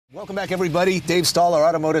Welcome back, everybody. Dave Stahl, our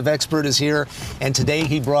automotive expert, is here, and today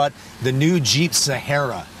he brought the new Jeep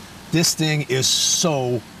Sahara. This thing is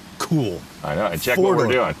so cool. I know, and check what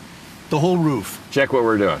we're doing. The whole roof. Check what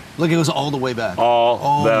we're doing. Look, it goes all the way back.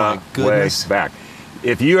 All my goodness. way back.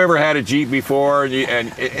 If you ever had a Jeep before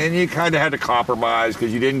and you kind of had to compromise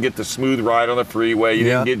because you didn't get the smooth ride on the freeway, you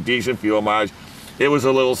didn't get decent fuel mileage, it was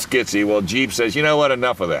a little skitsy. Well, Jeep says, you know what,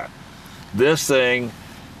 enough of that. This thing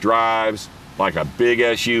drives like a big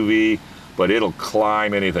SUV, but it'll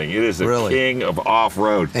climb anything. It is the king of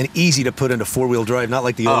off-road. And easy to put into four-wheel drive, not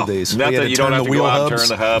like the old days. Nothing, you don't have to go out and turn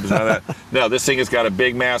the hubs. None of that. No, this thing has got a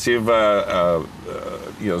big, massive,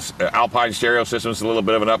 Alpine stereo system. It's a little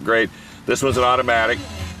bit of an upgrade. This one's an automatic.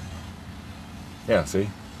 Yeah, see?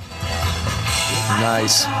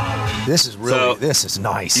 Nice. This is really, this is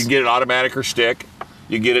nice. You can get it automatic or stick.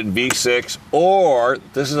 You can get it in V6, or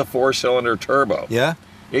this is a 4-cylinder turbo. Yeah?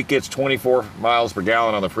 It gets 24 miles per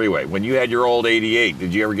gallon on the freeway. When you had your old 88,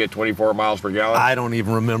 did you ever get 24 miles per gallon? I don't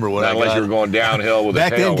even remember what I got. Unless you were going downhill with a tailwind.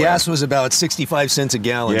 Back then, gas was about 65 cents a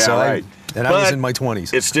gallon. Yeah, so right. I was in my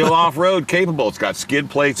 20s. It's still off-road capable. It's got skid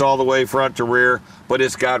plates all the way front to rear, but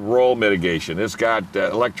it's got roll mitigation. It's got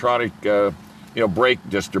electronic, brake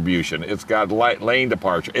distribution. It's got lane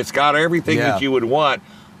departure. It's got everything that you would want,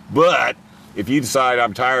 but if you decide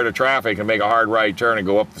I'm tired of traffic and make a hard right turn and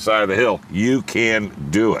go up the side of the hill, you can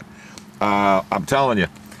do it. I'm telling you,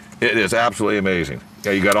 it is absolutely amazing.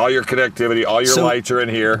 Yeah, you got all your connectivity, all your lights are in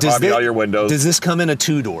here, all your windows. Does this come in a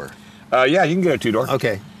two-door? Yeah, you can get a two-door.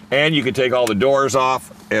 Okay. And you can take all the doors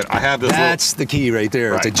off. And I have this. That's the key right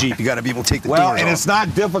there. Right. It's a Jeep. You got to be able to take the doors off. Well, and it's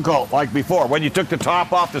not difficult like before. When you took the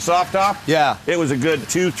top off, the soft top, it was a good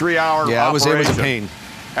 2-3 hour operation. It was a pain.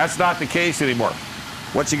 That's not the case anymore.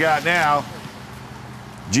 What you got now,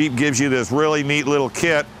 Jeep gives you this really neat little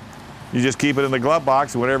kit. You just keep it in the glove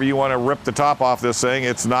box, and whenever you want to rip the top off this thing,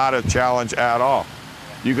 it's not a challenge at all.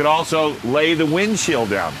 You could also lay the windshield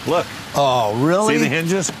down. Look. Oh, really? See the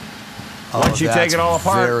hinges? Once you take it all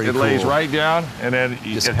apart, it lays right down, and then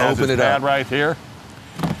just it has this pad right here.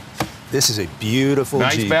 This is a beautiful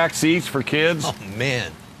Jeep. Nice back seats for kids. Oh, man.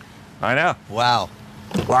 I know. Wow.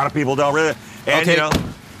 A lot of people don't really. And,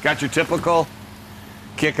 got your typical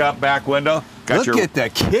kick-up back window. Look at the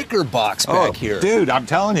kicker box back here. Dude, I'm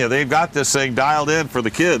telling you, they've got this thing dialed in for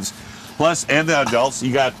the kids. Plus, and the adults,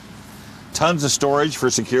 you got tons of storage for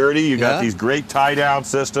security. You got these great tie-down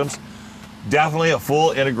systems. Definitely a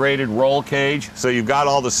full integrated roll cage, so you've got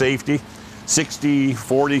all the safety.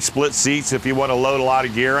 60-40 split seats if you want to load a lot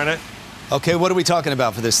of gear in it. Okay, what are we talking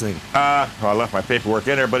about for this thing? Well, I left my paperwork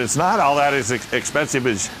in there, but it's not all that as expensive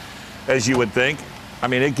as you would think. I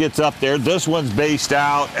mean, it gets up there. This one's based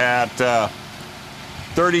out at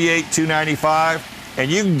 $38,295, and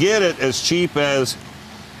you can get it as cheap as,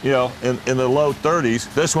 in the low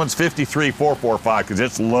 30s. This one's $53,445 because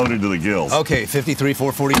it's loaded to the gills. Okay,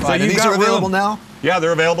 $53,445. So and these are available now? Yeah,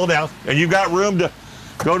 they're available now, and you've got room to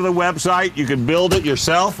go to the website. You can build it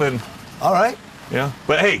yourself, and all right. Yeah,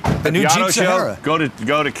 but hey, the new Jeep Jeep Sahara. Go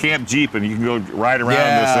to Camp Jeep, and you can go ride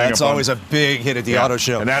around this thing. It's always a big hit at the auto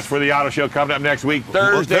show. And that's for the auto show coming up next week,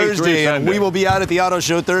 Thursday, and we will be out at the auto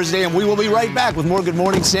show Thursday, and we will be right back with more Good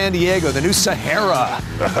Morning San Diego, the new Sahara.